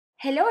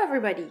Hello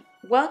everybody!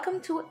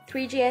 Welcome to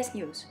three.js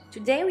News.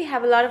 Today we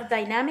have a lot of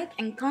dynamic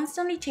and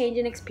constantly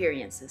changing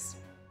experiences.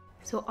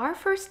 So our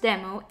first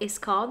demo is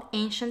called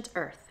Ancient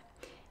Earth.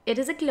 It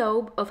is a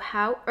globe of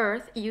how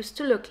Earth used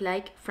to look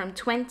like from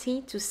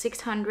 20 to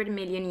 600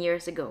 million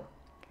years ago.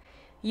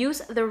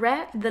 Use the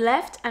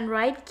left and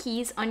right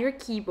keys on your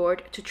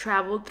keyboard to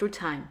travel through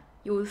time.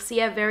 You will see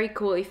a very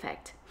cool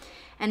effect.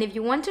 And if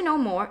you want to know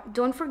more,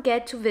 don't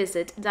forget to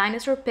visit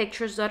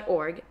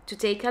dinosaurpictures.org to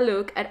take a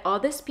look at all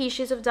the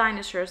species of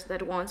dinosaurs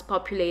that once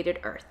populated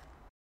Earth.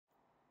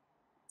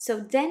 So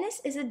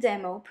Dennis is a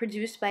demo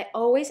produced by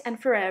Always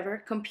and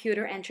Forever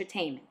Computer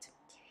Entertainment.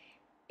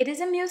 It is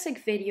a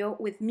music video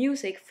with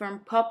music from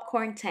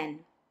Popcorn 10.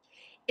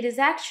 It is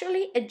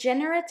actually a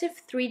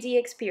generative 3D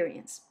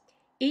experience.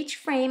 Each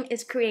frame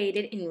is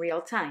created in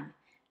real time.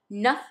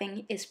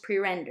 Nothing is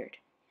pre-rendered.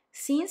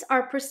 Scenes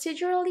are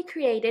procedurally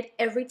created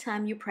every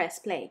time you press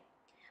play,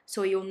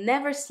 so you'll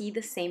never see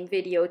the same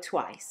video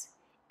twice.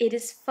 It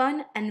is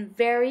fun and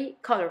very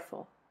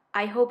colorful.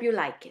 I hope you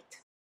like it.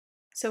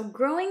 So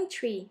Growing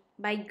Tree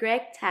by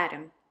Greg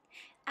Tatum.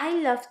 I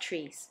love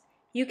trees.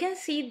 You can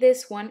see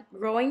this one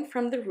growing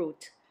from the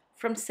root,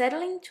 from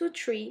settling to a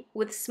tree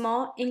with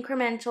small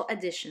incremental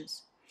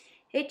additions.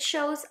 It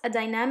shows a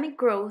dynamic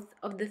growth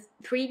of the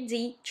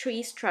 3D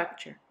tree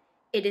structure.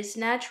 It is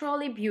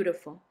naturally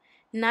beautiful.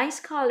 Nice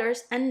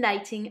colors and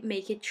lighting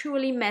make it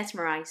truly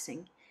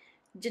mesmerizing.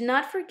 Do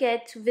not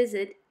forget to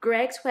visit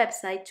Greg's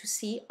website to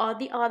see all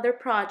the other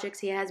projects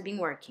he has been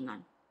working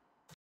on.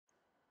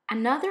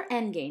 Another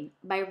Endgame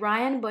by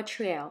Ryan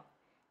Bottriell.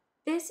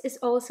 This is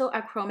also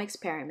a Chrome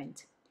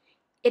experiment.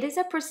 It is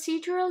a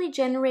procedurally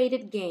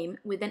generated game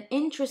with an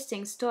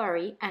interesting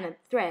story and a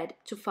thread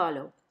to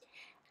follow.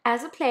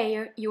 As a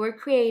player, you are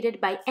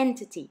created by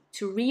Entity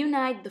to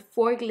reunite the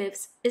four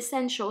glyphs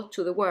essential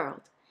to the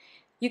world.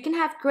 You can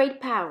have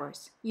great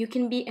powers. You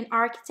can be an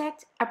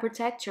architect, a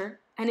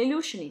protector, an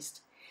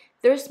illusionist.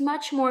 There's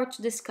much more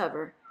to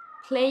discover.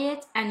 Play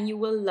it and you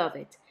will love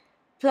it.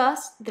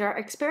 Plus, there are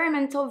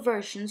experimental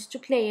versions to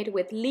play it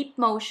with Leap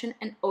Motion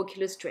and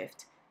Oculus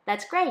Drift.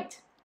 That's great!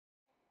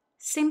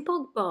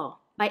 Simple Ball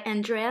by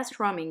Andreas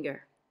Rominger.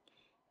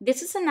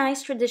 This is a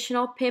nice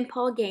traditional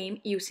pinball game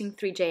using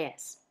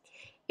three.js.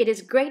 It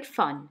is great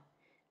fun.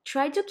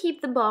 Try to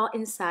keep the ball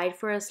inside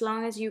for as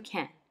long as you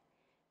can.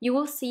 You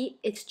will see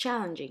it's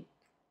challenging,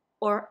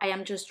 or I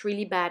am just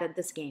really bad at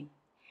this game.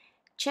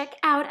 Check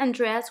out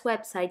Andreas'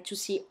 website to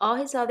see all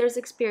his other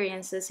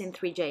experiences in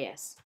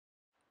three.js.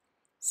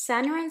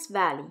 SÅNORAN'S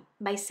Valley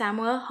by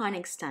Samuel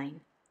Honigstein.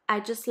 I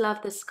just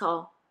love the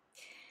skull.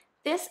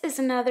 This is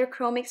another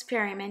Chrome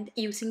experiment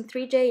using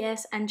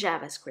three.js and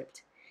JavaScript.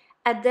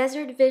 A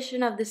desert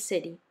vision of the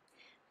city.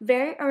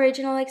 Very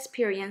original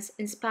experience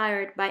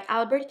inspired by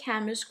Albert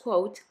Camus'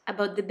 quote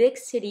about the big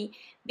city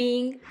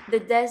being the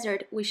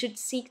desert we should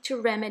seek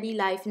to remedy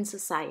life in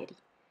society.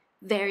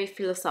 Very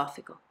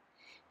philosophical.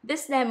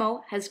 This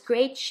demo has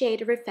great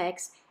shader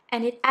effects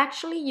and it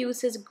actually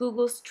uses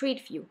Google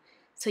Street View,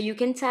 so you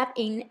can tap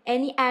in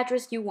any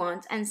address you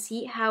want and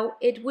see how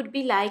it would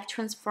be like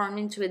transformed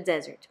into a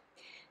desert.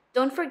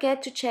 Don't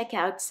forget to check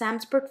out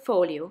Sam's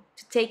portfolio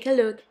to take a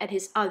look at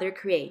his other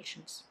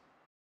creations.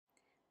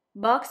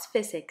 Box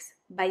Physics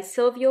by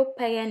Silvio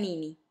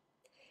Paganini.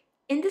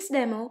 In this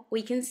demo,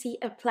 we can see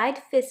applied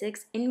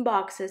physics in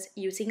boxes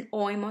using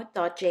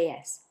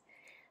oimo.js.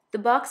 The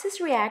boxes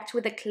react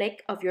with a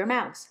click of your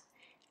mouse.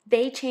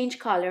 They change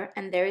color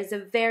and there is a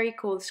very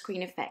cool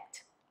screen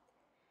effect.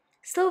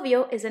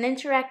 Silvio is an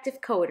interactive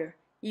coder.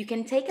 You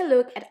can take a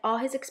look at all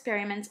his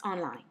experiments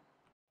online.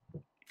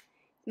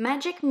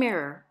 Magic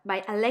Mirror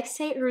by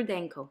Alexei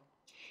Rudenko.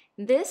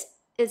 This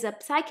is a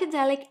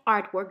psychedelic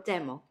artwork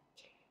demo.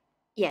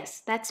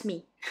 Yes, that's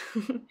me.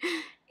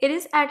 It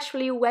is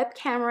actually web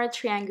camera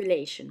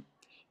triangulation.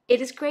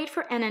 It is great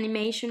for an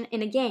animation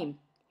in a game.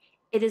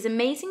 It is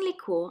amazingly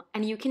cool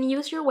and you can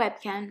use your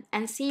webcam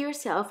and see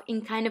yourself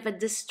in kind of a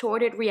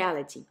distorted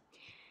reality.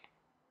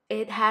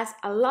 It has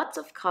a lot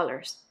of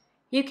colors.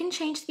 You can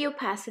change the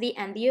opacity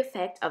and the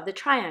effect of the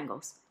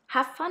triangles.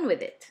 Have fun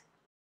with it!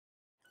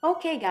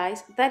 Okay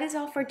guys, that is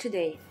all for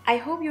today. I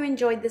hope you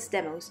enjoyed these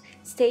demos.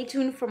 Stay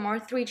tuned for more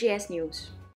three.js news.